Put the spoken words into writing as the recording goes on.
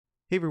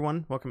Hey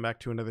everyone, welcome back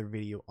to another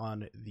video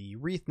on the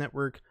Wreath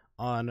network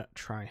on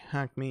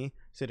TryHackMe.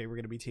 Today we're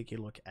going to be taking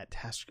a look at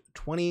task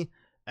 20,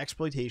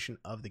 exploitation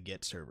of the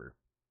Git server.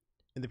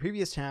 In the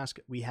previous task,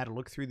 we had a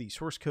look through the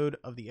source code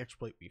of the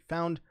exploit we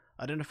found,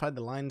 identified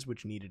the lines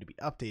which needed to be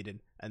updated,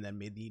 and then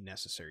made the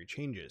necessary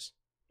changes.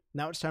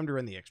 Now it's time to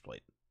run the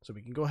exploit. So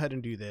we can go ahead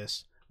and do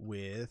this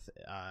with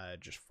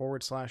just /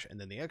 and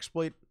then the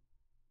exploit.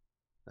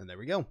 And there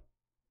we go.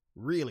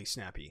 Really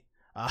snappy.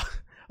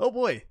 Oh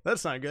boy,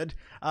 that's not good.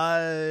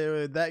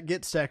 That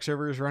Git stack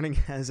server is running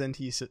as an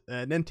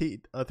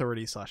NT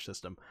authority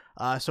 /system.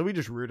 So we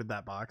just rooted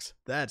that box.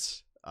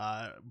 That's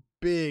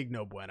big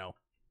no bueno.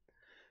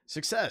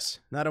 Success.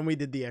 Not only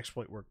did the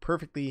exploit work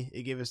perfectly,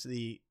 it gave us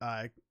the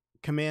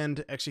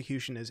command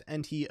execution as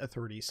NT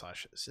authority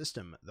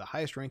 /system, the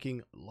highest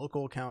ranking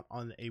local account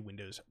on a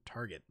Windows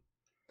target.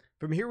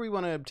 From here, we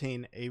want to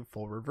obtain a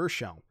full reverse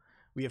shell.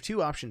 We have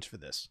two options for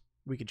this.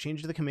 We could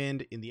change the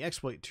command in the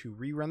exploit to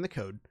rerun the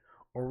code,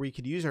 or we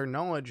could use our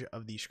knowledge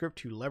of the script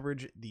to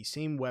leverage the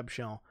same web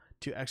shell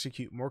to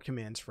execute more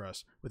commands for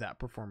us without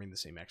performing the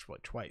same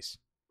exploit twice.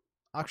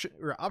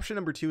 Option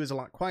number 2 is a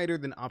lot quieter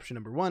than option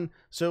number 1,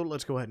 so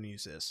let's go ahead and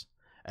use this.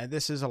 And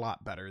this is a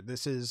lot better.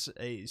 This is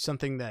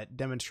something that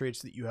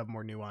demonstrates that you have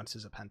more nuance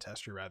as a pen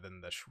tester rather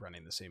than just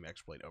running the same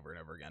exploit over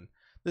and over again.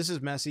 This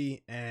is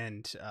messy,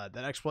 and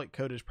that exploit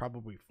code is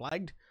probably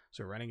flagged,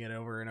 so running it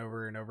over and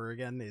over and over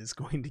again is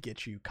going to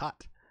get you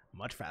caught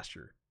much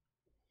faster.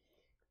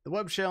 The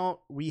web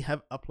shell we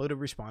have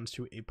uploaded responds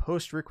to a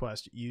post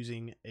request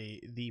using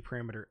the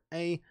parameter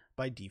a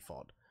by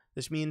default.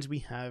 This means we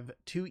have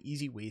two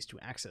easy ways to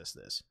access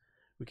this.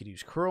 We could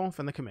use curl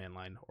from the command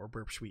line or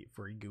burp suite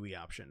for a GUI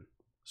option.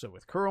 So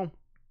with curl,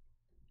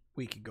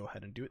 we could go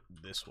ahead and do it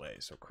this way.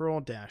 So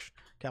curl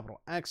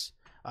 -X,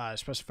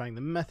 specifying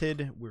the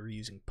method. We're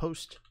using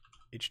post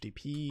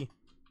HTTP,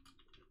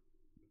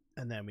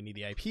 and then we need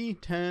the IP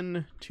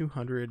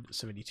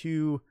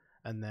 10.272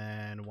 and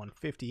then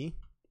 150.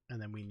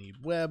 And then we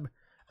need web,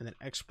 and then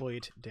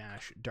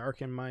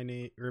exploit-dark in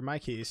my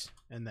case,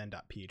 and then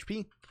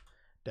 .php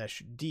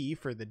 -d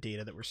for the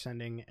data that we're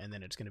sending, and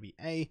then it's going to be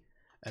a,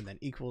 and then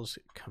equals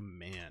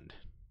command.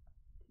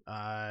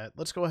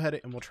 Let's go ahead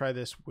and we'll try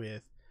this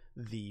with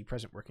the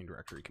present working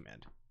directory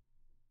command.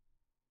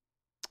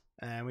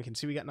 And we can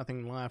see we got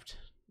nothing left.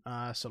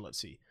 So let's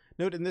see.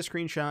 Note in this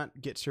screenshot,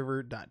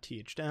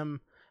 getserver.thdem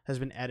has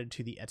been added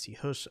to the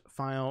etc host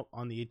file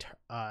on the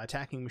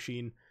attacking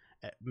machine,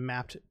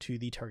 mapped to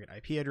the target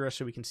IP address.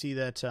 So we can see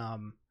that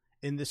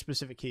in this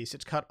specific case,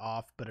 it's cut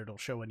off, but it'll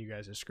show on you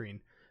guys'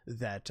 screen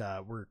that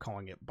we're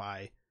calling it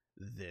by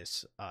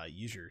this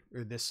user,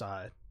 or this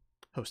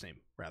host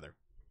name rather.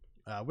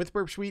 With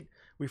burp suite,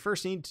 we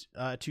first need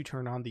to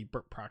turn on the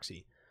burp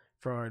proxy.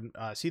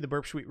 See the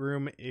burp suite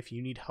room if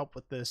you need help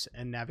with this,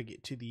 and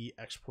navigate to the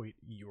exploit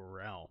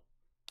URL.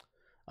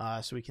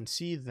 So we can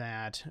see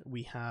that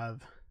we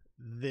have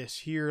this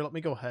here. Let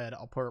me go ahead.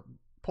 I'll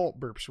pull up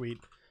burp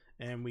suite,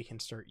 and we can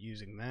start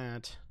using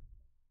that,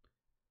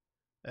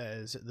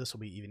 as this will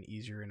be even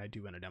easier, and I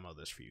do want to demo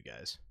this for you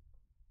guys.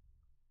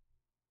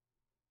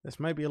 This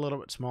might be a little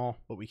bit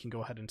small, but we can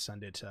go ahead and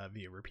send it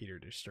via repeater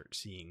to start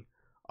seeing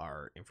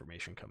our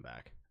information come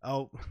back.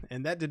 Oh,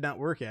 and that did not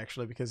work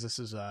actually, because this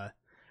is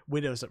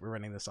Windows that we're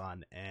running this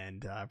on,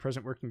 and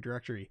present working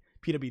directory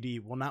pwd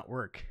will not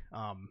work.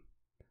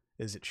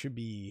 As it should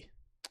be,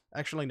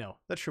 actually no,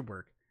 that should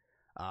work.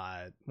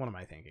 What am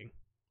I thinking?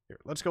 Here,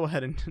 let's go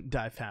ahead and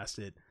dive past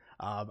it.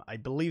 I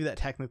believe that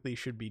technically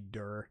should be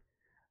dir,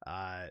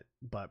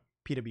 but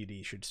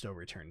pwd should still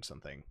return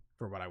something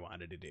for what I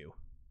wanted to do.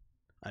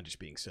 I'm just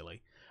being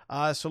silly.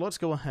 So let's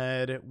go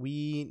ahead.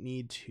 We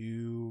need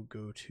to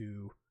go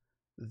to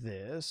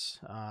this.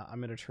 I'm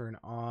going to turn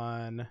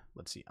on,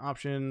 let's see,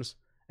 options,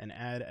 and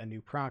add a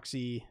new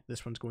proxy.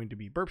 This one's going to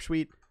be burp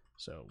suite.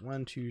 So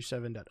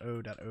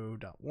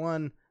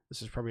 127.0.0.1.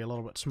 This is probably a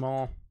little bit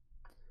small,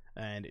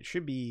 and it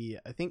should be,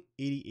 I think,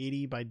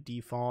 8080 by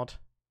default.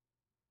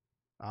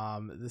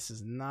 This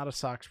is not a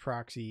SOX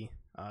proxy,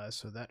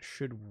 so that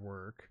should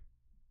work.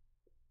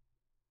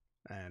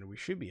 And we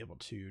should be able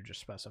to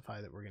just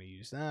specify that we're going to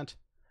use that,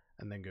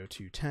 and then go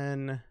to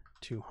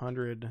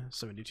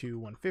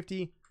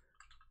 10.272.150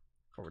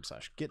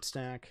 /git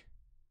stack.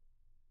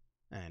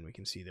 And we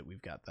can see that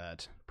we've got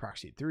that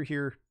proxied through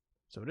here.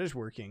 So it is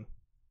working.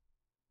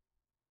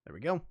 There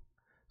we go.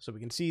 So we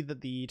can see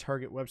that the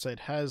target website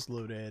has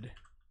loaded,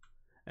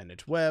 and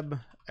it's web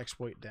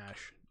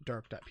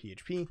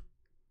exploit-dark.php.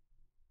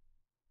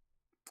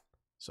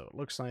 So it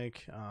looks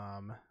like,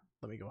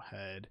 let me go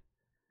ahead,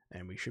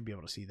 and we should be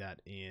able to see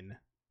that in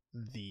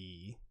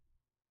the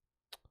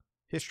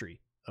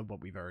history of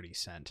what we've already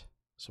sent.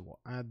 So we'll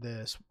add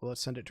this. Well,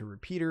 let's send it to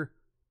repeater.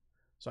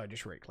 So I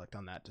just right-clicked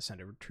on that to send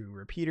it to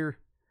repeater,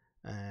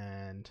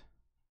 and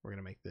we're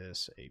going to make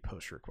this a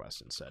post request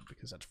instead,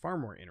 because that's far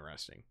more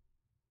interesting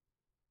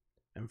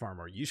and far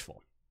more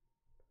useful.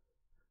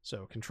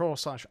 So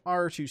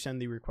Control/R to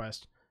send the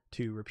request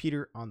to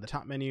repeater on the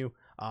top menu.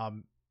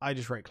 I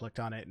just right-clicked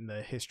on it in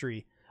the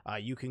history.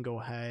 You can go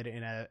ahead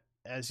and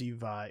as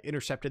you've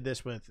intercepted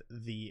this with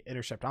the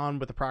intercept on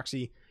with the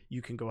proxy,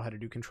 you can go ahead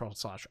and do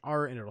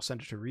Control/R and it'll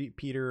send it to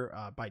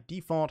repeater by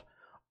default,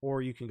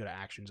 or you can go to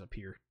actions up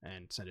here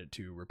and send it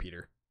to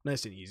repeater.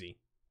 Nice and easy.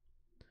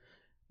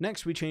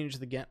 Next, we change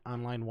the get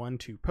on line 1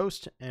 to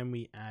post, and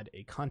we add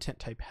a content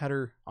type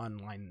header on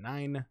line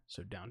 9.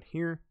 So down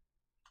here,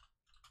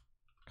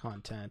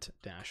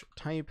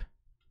 content-type,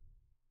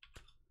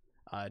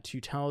 to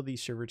tell the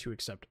server to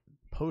accept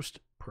post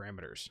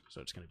parameters.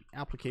 So it's going to be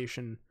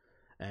application,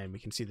 and we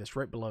can see this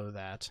right below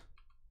that,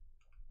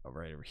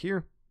 right over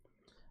here,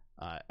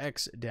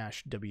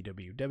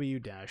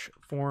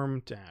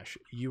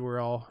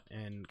 x-www-form-url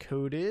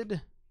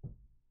encoded.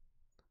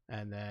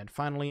 And then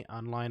finally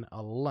on line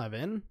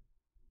 11,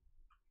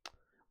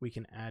 we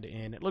can add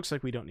in, it looks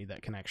like we don't need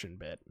that connection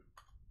bit,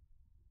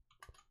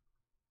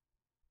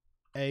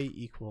 a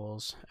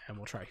equals, and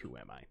we'll try who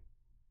am I.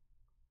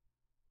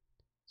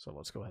 So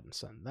let's go ahead and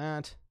send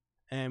that.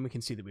 And we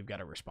can see that we've got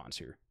a response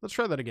here. Let's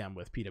try that again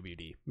with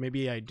PWD.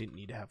 Maybe I didn't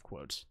need to have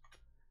quotes,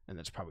 and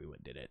that's probably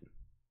what did it.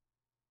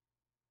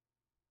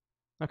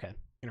 Okay,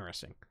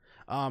 interesting.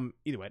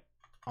 Either way,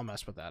 I'll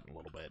mess with that a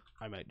little bit.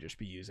 I might just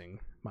be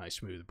using my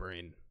smooth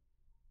brain.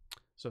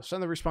 So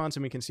send the response,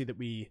 and we can see that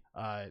we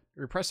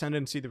press send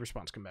and see the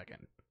response come back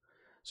in.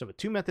 So with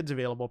 2 methods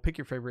available, pick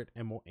your favorite,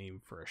 and we'll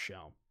aim for a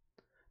shell.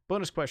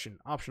 Bonus question,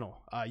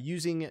 optional.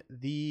 Using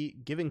the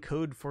given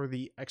code for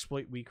the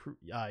exploit we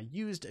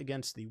used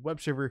against the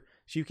web server,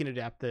 so you can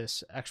adapt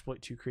this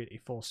exploit to create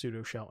a full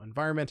Pseudoshell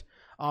environment.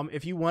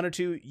 If you wanted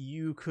to,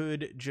 you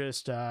could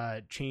just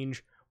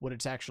change what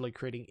it's actually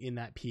creating in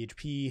that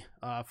PHP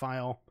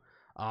file,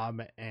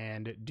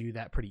 and do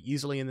that pretty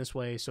easily in this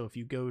way. So if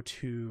you go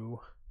to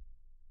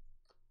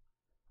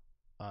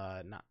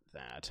not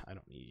that, I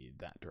don't need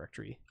that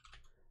directory,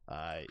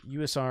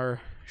 usr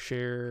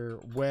share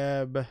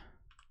web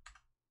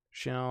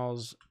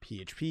shells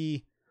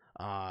PHP,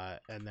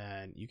 and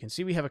then you can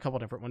see we have a couple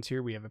different ones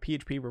here. We have a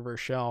PHP reverse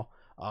shell,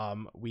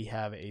 we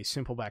have a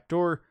simple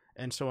backdoor,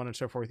 and so on and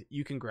so forth.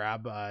 You can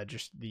grab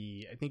just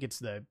the, I think it's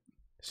the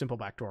simple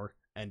backdoor,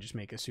 and just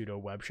make a pseudo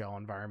web shell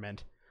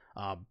environment.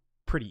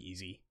 Pretty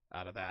easy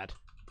out of that.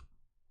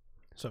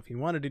 So if you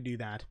wanted to do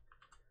that,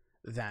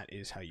 that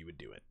is how you would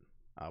do it.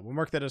 We'll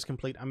mark that as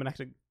complete. I'm going to have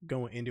to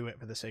go into it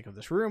for the sake of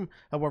this room.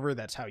 However,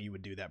 that's how you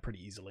would do that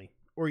pretty easily.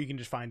 Or you can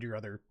just find your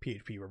other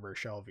PHP reverse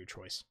shell of your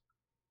choice.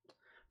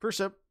 First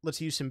up, let's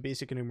use some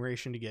basic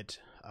enumeration to get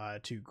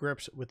to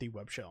grips with the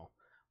web shell.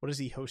 What is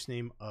the host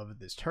name of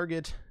this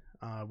target?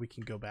 We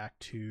can go back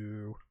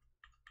to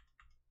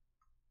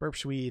Burp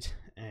Suite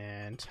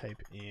and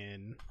type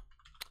in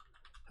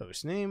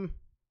host name.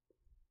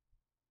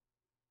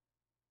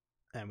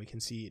 And we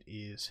can see it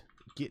is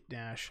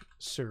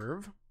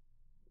git-serve.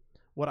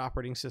 What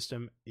operating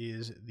system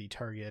is the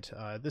target?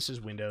 This is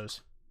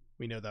Windows.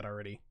 We know that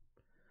already.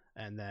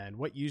 And then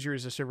what user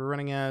is the server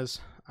running as?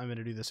 I'm going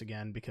to do this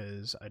again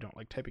because I don't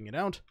like typing it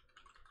out.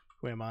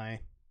 Who am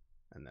I?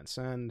 And then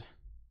send.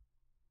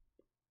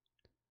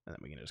 And then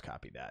we can just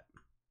copy that.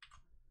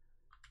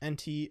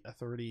 NT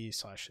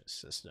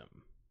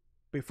authority/system.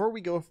 Before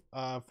we go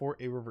for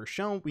a reverse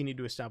shell, we need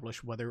to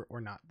establish whether or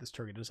not this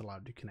target is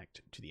allowed to connect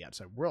to the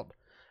outside world.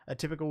 A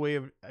typical way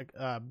of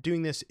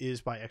doing this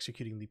is by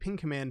executing the ping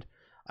command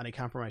on a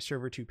compromised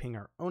server to ping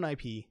our own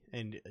IP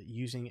and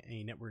using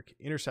a network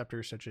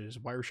interceptor such as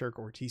Wireshark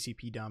or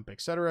tcpdump,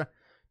 etc.,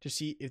 to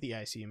see if the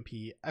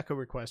ICMP echo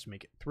requests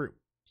make it through.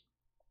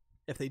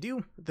 If they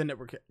do, the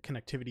network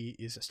connectivity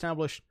is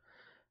established.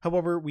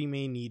 However, we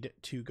may need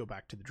to go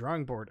back to the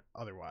drawing board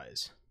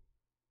otherwise.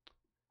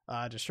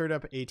 To start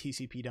up a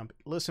tcpdump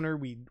listener,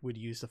 we would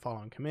use the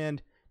following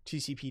command: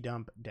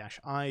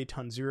 tcpdump-i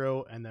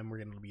ton0, and then we're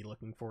going to be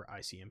looking for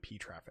ICMP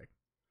traffic.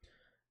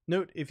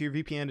 Note, if your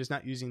VPN is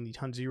not using the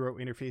ton0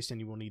 interface, then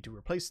you will need to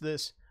replace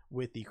this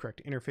with the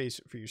correct interface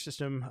for your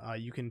system.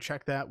 You can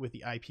check that with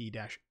the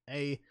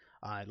IP-a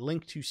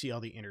link to see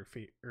all the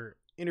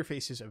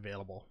interfaces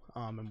available,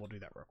 and we'll do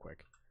that real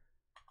quick.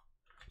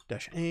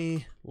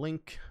 -a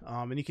link,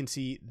 and you can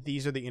see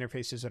these are the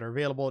interfaces that are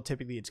available.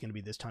 Typically, it's going to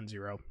be this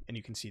ton0, and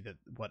you can see that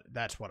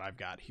that's what I've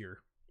got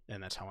here,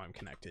 and that's how I'm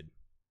connected.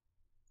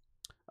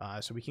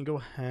 So we can go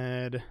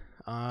ahead.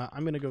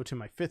 I'm going to go to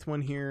my 5th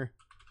one here,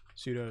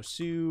 sudo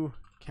su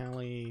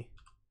cali,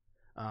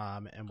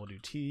 and we'll do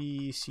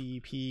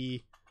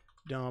tcpdump-i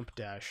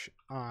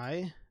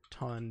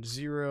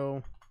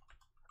ton0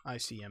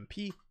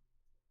 ICMP,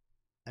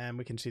 and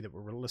we can see that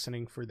we're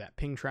listening for that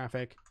ping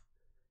traffic.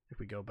 If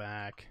we go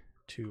back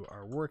to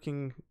our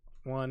working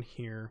one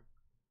here,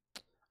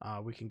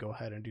 we can go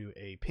ahead and do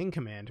a ping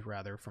command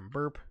rather from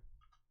burp.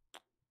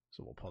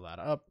 So we'll pull that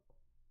up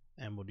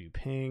and we'll do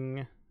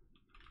ping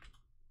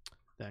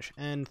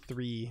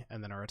 -n3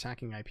 and then our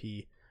attacking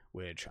IP,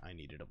 which I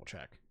need to double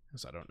check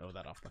because I don't know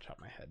that off the top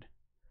of my head.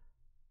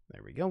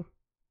 There we go.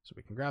 So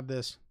we can grab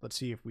this. Let's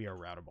see if we are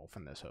routable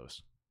from this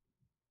host.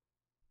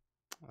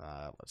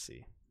 Let's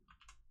see.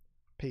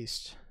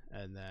 Paste,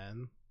 and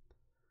then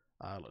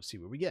let's see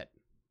what we get.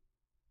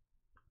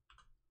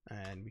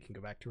 And we can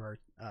go back to our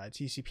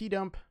TCP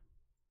dump.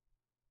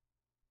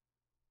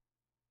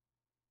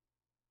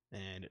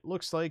 and it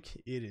looks like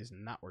it is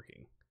not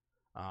working.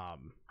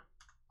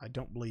 I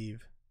don't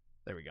believe,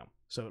 there we go.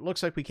 So it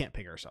looks like we can't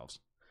ping ourselves.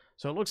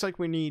 So it looks like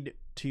we need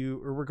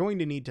to, or we're going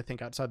to need to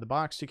think outside the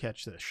box to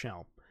catch this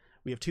shell.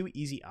 We have two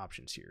easy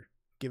options here.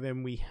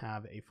 Given we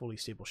have a fully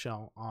stable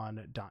shell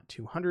on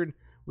 .200,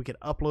 we could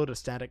upload a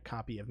static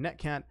copy of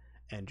netcat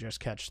and just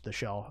catch the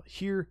shell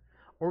here,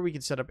 or we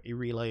could set up a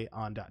relay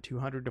on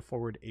 .200 to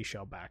forward a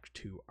shell back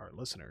to our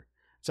listener.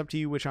 It's up to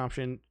you which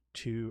option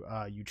to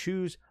you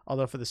choose,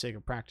 although for the sake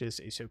of practice,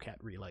 a SOCAT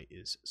relay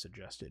is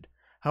suggested.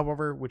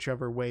 However,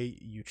 whichever way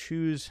you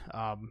choose,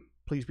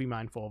 please be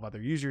mindful of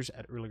other users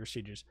at earlier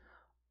stages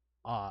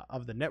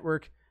of the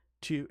network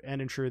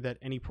and ensure that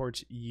any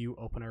ports you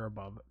open are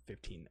above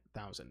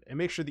 15,000. And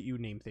make sure that you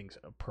name things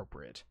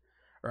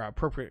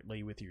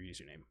appropriately with your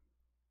username.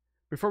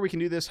 Before we can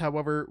do this,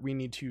 however, we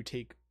need to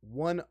take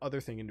one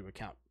other thing into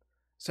account.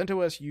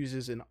 CentOS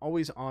uses an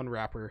always-on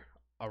wrapper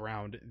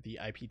around the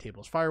IP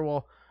tables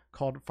firewall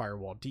called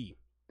Firewall D.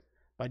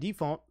 By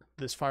default,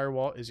 this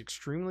firewall is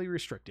extremely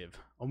restrictive,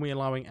 only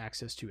allowing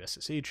access to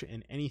SSH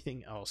and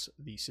anything else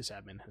the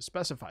sysadmin has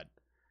specified.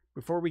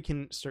 Before we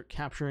can start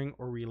capturing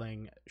or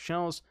relaying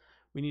shells,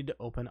 we need to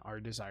open our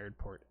desired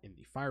port in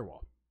the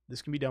firewall.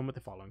 This can be done with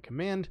the following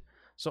command.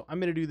 So I'm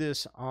going to do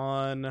this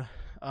on,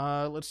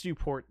 let's do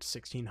port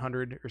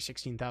 1600 or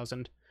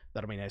 16,000.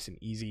 That'll be nice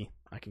and easy.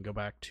 I can go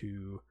back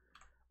to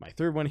my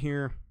third one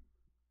here.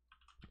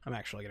 I'm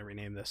actually going to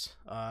rename this.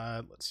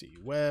 Let's see,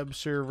 web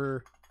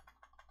server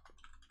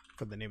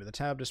for the name of the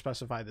tab to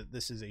specify that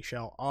this is a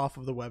shell off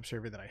of the web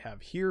server that I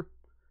have here.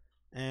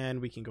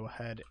 And we can go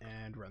ahead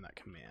and run that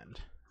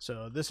command.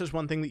 So this is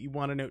one thing that you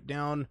want to note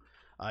down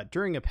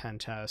during a pen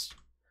test,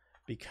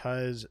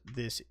 because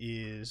this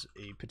is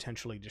a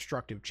potentially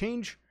destructive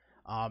change,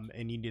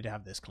 and you need to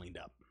have this cleaned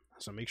up.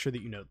 So make sure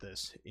that you note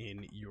this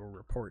in your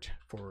report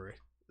for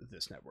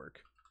this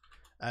network.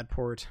 Add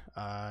port,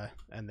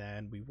 and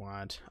then we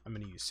want, I'm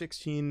going to use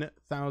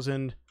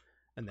 16,000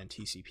 and then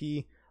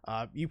TCP.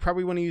 You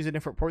probably want to use a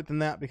different port than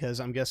that, because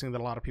I'm guessing that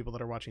a lot of people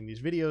that are watching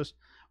these videos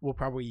will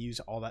probably use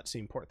all that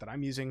same port that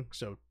I'm using.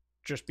 So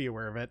just be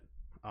aware of it.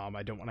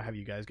 I don't want to have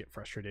you guys get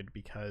frustrated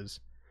because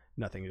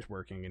nothing is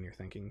working and you're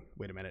thinking,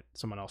 wait a minute,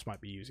 someone else might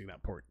be using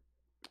that port.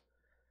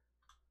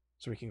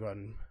 So we can go ahead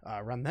and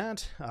run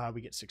that.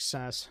 We get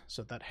success,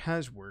 so that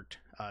has worked.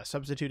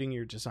 Substituting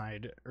your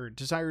desired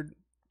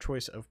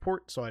choice of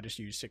port, so I just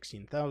use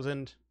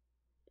 16,000.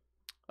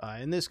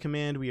 In this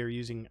command, we are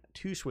using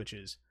two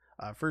switches.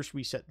 First,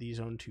 we set the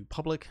zone to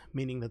public,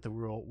 meaning that the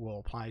rule will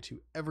apply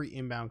to every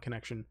inbound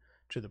connection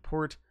to the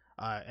port,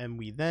 and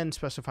we then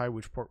specify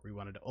which port we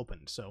wanted to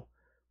open. So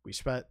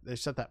they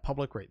set that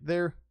public right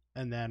there,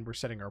 and then we're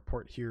setting our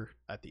port here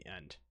at the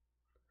end,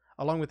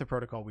 along with the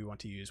protocol we want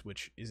to use,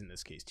 which is in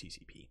this case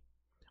TCP.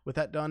 With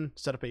that done,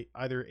 set up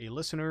either a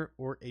listener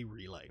or a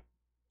relay.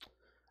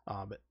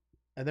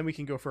 And then we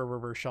can go for a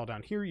reverse shell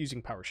down here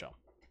using PowerShell.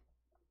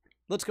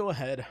 Let's go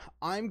ahead.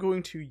 I'm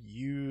going to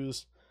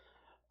use,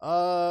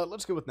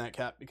 let's go with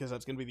netcat, because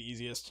that's going to be the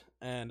easiest,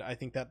 and I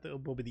think that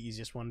will be the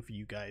easiest one for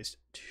you guys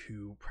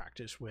to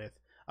practice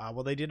with.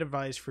 Well, they did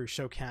advise for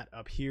SOCAT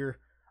up here.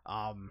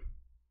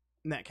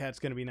 Netcat's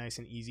going to be nice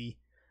and easy,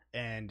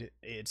 and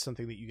it's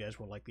something that you guys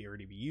will likely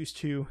already be used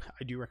to.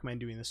 I do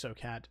recommend doing the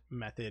SOCAT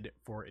method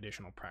for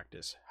additional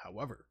practice.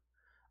 However,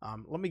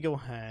 let me go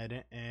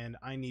ahead, and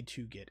I need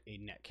to get a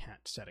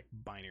netcat static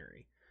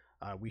binary.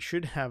 We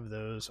should have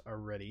those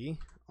already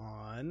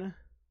on,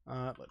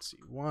 let's see,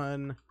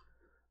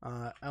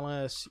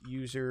 ls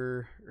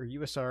user or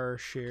usr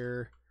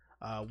share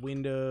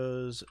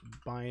Windows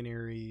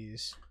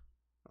binaries.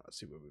 Let's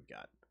see what we've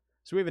got.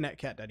 So we have a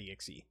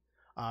netcat.exe.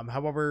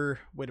 However,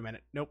 wait a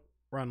minute. Nope,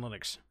 we're on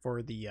Linux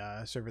for the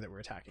server that we're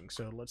attacking.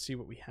 So let's see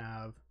what we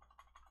have.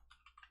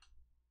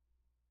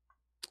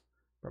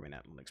 Probably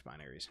not Linux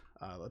binaries.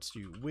 Let's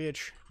do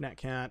which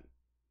netcat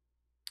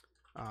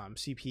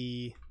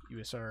cp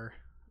usr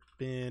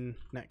bin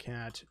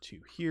netcat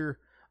to here.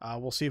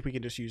 We'll see if we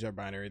can just use our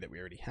binary that we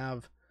already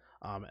have,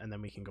 and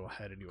then we can go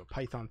ahead and do a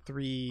python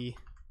 3-m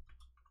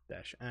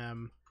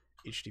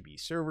HTTP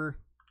server.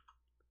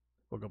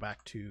 We'll go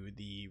back to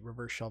the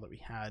reverse shell that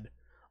we had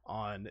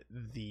on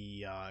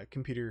the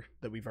computer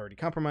that we've already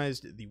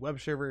compromised, the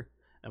web server,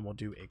 and we'll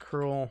do a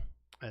curl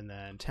and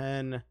then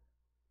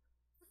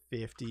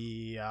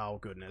 1050. Oh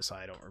goodness,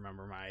 I don't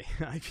remember my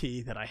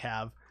IP that I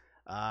have.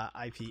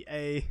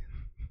 IPA.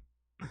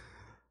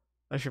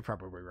 I should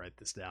probably write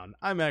this down.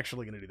 I'm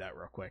actually going to do that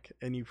real quick,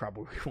 and you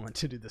probably want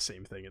to do the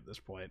same thing at this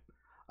point.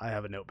 I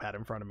have a notepad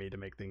in front of me to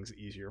make things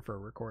easier for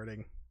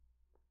recording.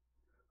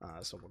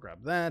 So we'll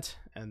grab that,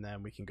 and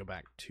then we can go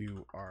back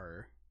to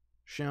our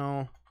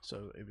shell.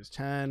 So it was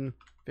 10,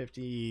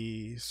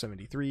 50,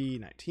 73,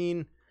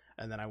 19,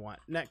 and then I want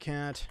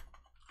netcat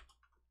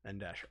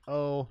and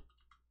 -o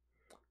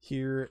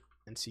here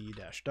and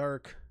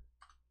c-dark,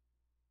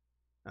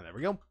 and there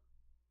we go.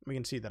 We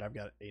can see that I've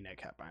got a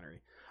netcat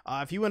binary.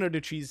 If you wanted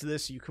to cheese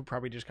this, you could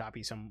probably just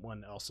copy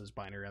someone else's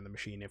binary on the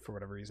machine if for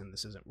whatever reason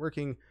this isn't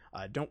working.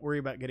 Don't worry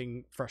about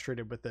getting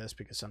frustrated with this,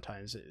 because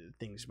sometimes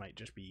things might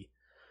just be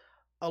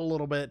a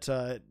little bit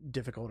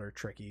difficult or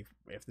tricky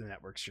if the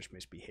network's just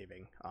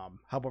misbehaving.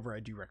 However, I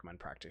do recommend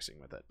practicing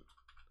with it.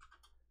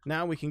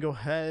 Now we can go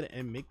ahead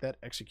and make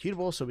that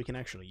executable so we can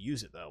actually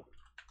use it though.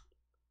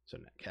 So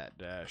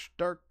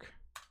netcat-dark,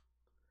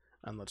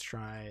 and let's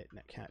try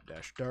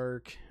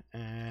netcat-dark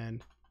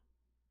and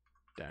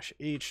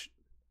 -h,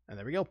 and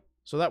there we go.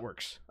 So that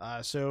works.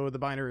 So the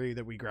binary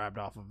that we grabbed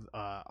off of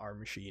our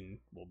machine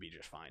will be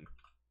just fine.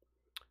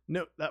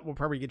 No, that will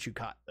probably get you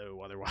caught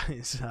though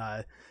otherwise,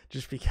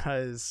 just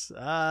because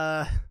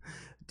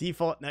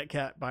default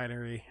netcat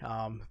binary,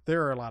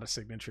 there are a lot of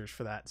signatures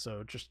for that,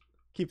 so just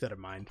keep that in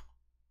mind.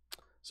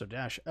 So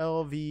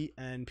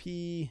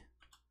 -lvnp,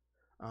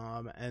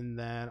 and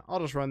then I'll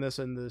just run this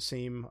in the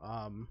same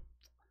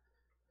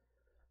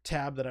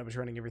tab that I was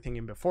running everything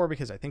in before,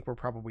 because I think we're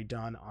probably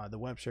done on the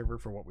web server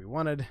for what we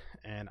wanted,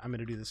 and I'm going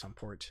to do this on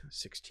port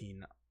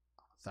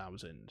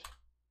 16,000,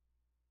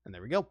 and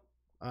there we go.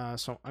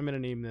 So I'm going to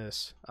name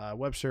this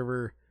web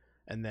server,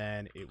 and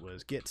then it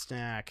was git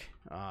stack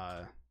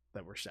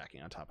that we're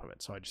stacking on top of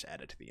it, so I just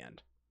add it to the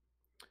end.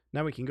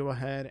 Now we can go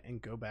ahead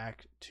and go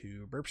back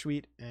to Burp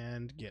Suite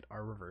and get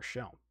our reverse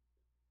shell.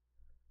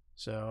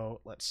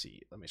 So let's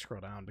see, let me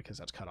scroll down because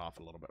that's cut off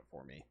a little bit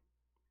for me.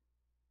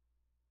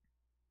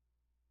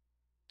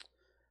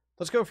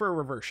 Let's go for a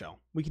reverse shell.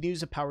 We can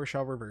use a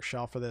PowerShell reverse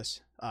shell for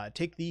this.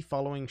 Take the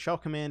following shell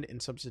command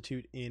and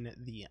substitute in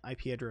the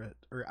IP address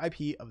or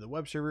IP of the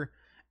web server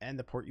and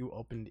the port you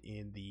opened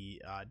in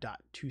the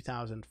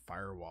 .2000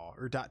 firewall,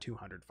 or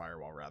 .200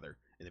 firewall rather,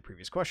 in the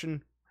previous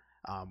question,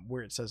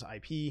 where it says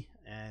IP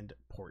and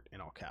port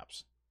in all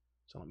caps.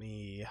 So let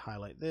me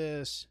highlight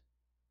this,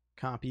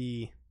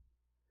 copy,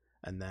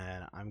 and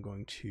then I'm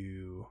going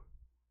to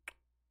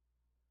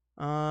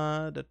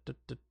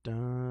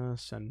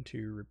send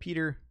to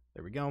repeater.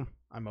 There we go.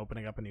 I'm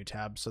opening up a new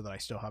tab so that I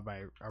still have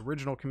my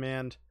original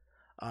command,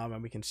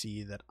 and we can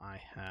see that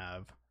I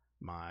have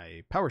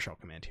my PowerShell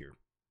command here.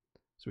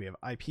 So we have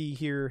IP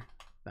here.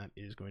 That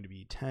is going to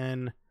be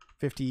 10,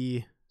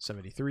 50,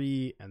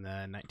 73, and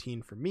then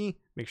 19 for me.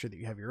 Make sure that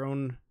you have your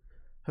own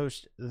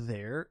host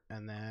there,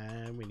 and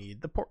then we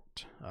need the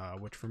port,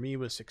 which for me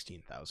was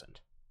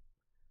 16,000.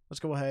 Let's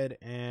go ahead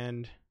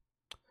and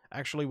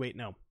actually wait.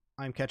 No,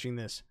 I'm catching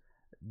this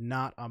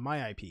not on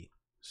my IP.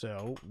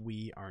 So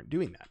we aren't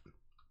doing that.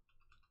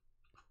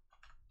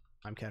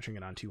 I'm catching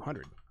it on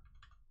 200.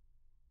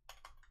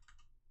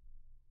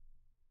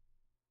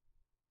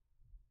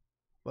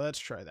 Let's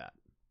try that.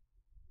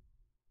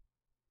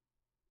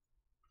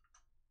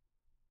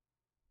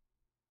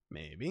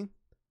 Maybe.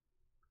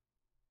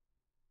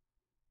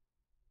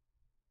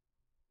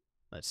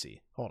 Let's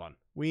see. Hold on.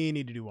 We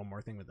need to do one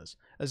more thing with this.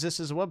 As this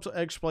is a web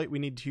exploit, we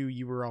need to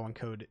URL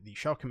encode the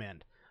shell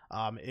command.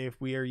 If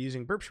we are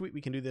using Burp Suite,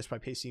 we can do this by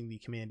pasting the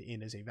command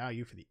in as a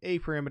value for the A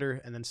parameter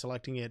and then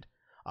selecting it,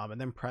 and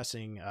then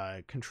pressing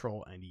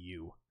Control and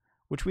U,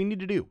 which we need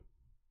to do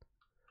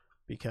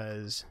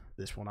because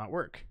this will not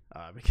work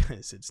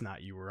because it's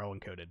not URL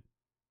encoded.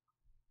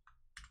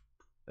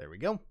 There we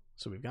go.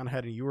 So we've gone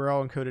ahead and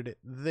URL encoded it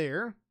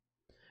there.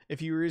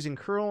 If you were using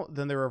curl,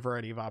 then there are a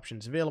variety of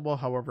options available.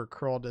 However,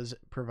 curl does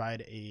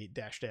provide a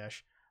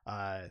data-URL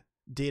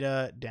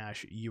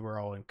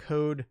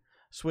encode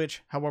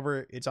switch.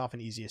 However, it's often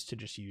easiest to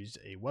just use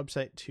a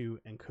website to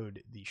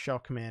encode the shell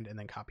command and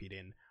then copy it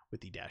in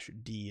with the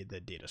 -D, the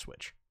data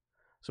switch.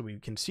 So we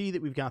can see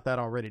that we've got that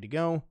all ready to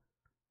go.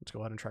 Let's go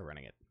ahead and try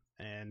running it.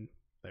 And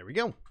there we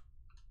go.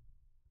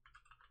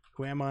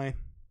 Who am I?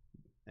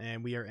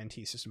 And we are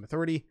NT System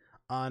Authority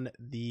on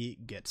the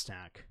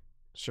GetStack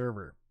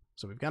server.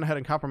 So we've gone ahead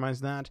and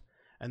compromised that.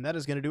 And that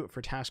is going to do it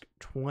for task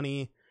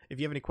 20. If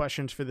you have any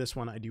questions for this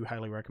one, I do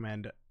highly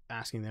recommend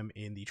asking them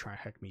in the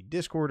TryHackMe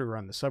Discord or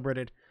on the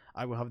subreddit.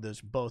 I will have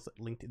those both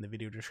linked in the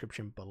video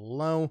description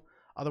below.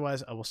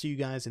 Otherwise, I will see you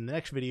guys in the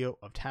next video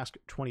of task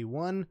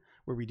 21,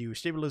 where we do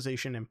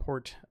stabilization and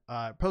port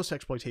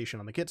post-exploitation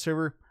on the Git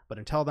server. But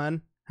until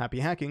then,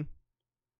 happy hacking.